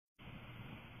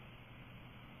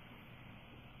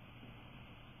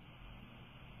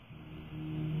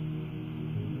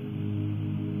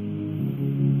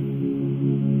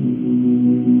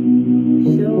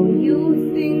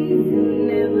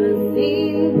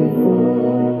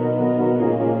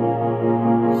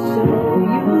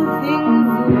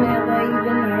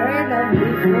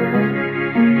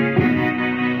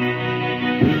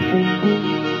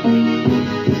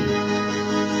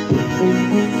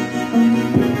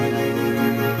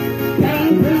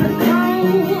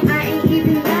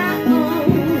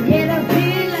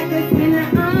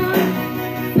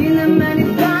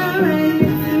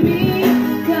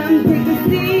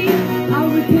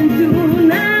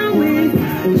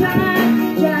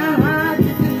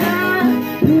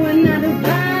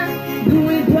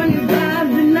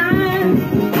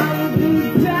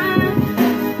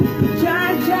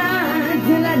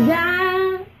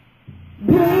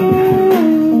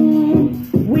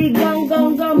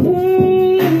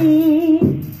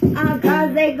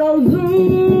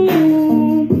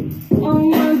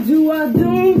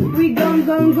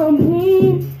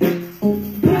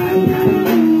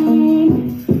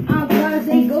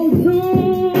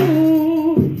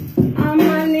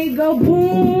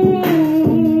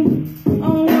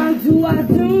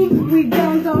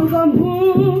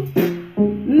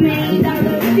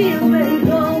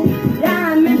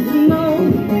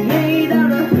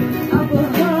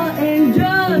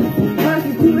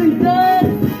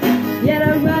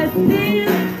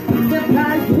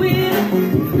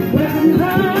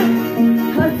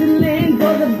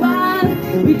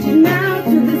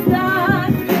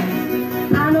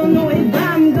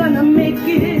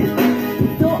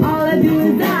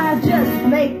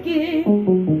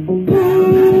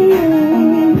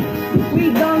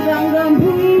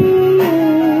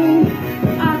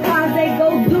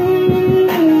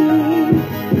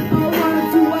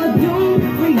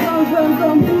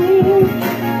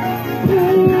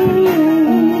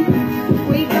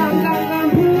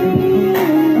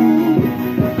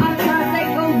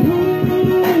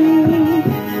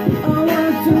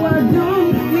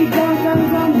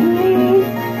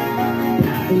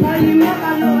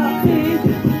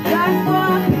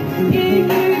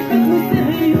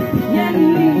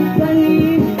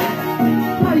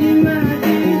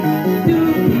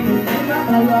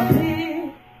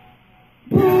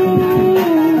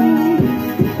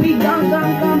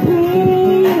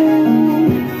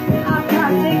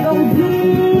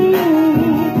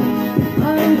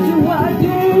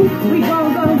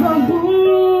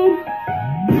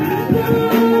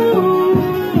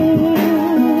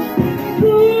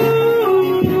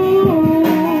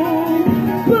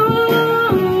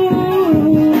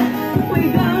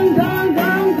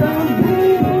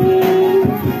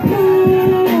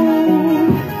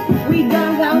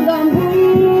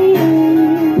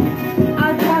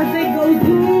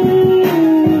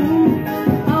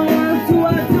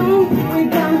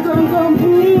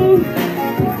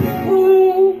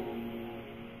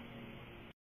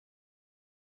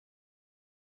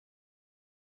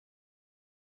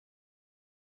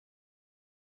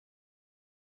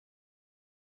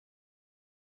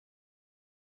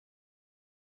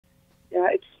Yeah,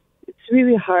 it's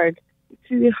really hard. It's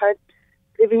really hard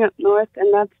living up north,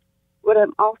 and that's what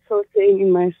I'm also saying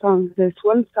in my songs. There's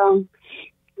one song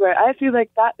where I feel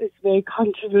like that is very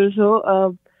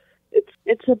controversial.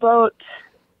 It's about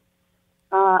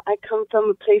I come from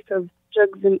a place of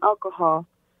drugs and alcohol,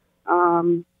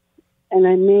 and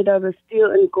I'm made out of steel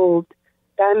and gold,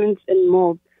 diamonds and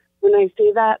mold. When I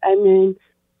say that, I mean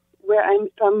where I'm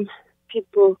from,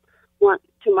 people want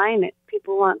to mine it.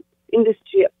 People want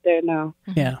industry up there now.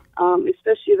 Yeah.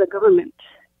 Especially the government.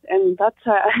 And that's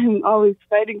why I'm always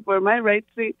fighting for my rights,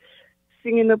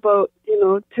 singing about,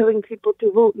 telling people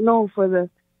to vote no for the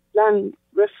land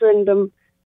referendum.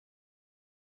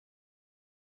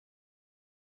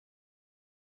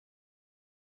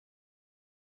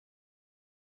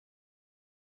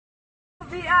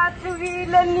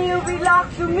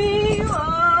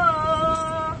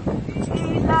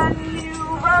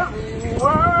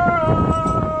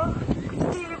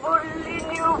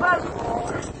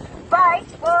 Fight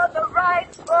for the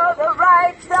rights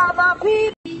of the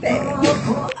people.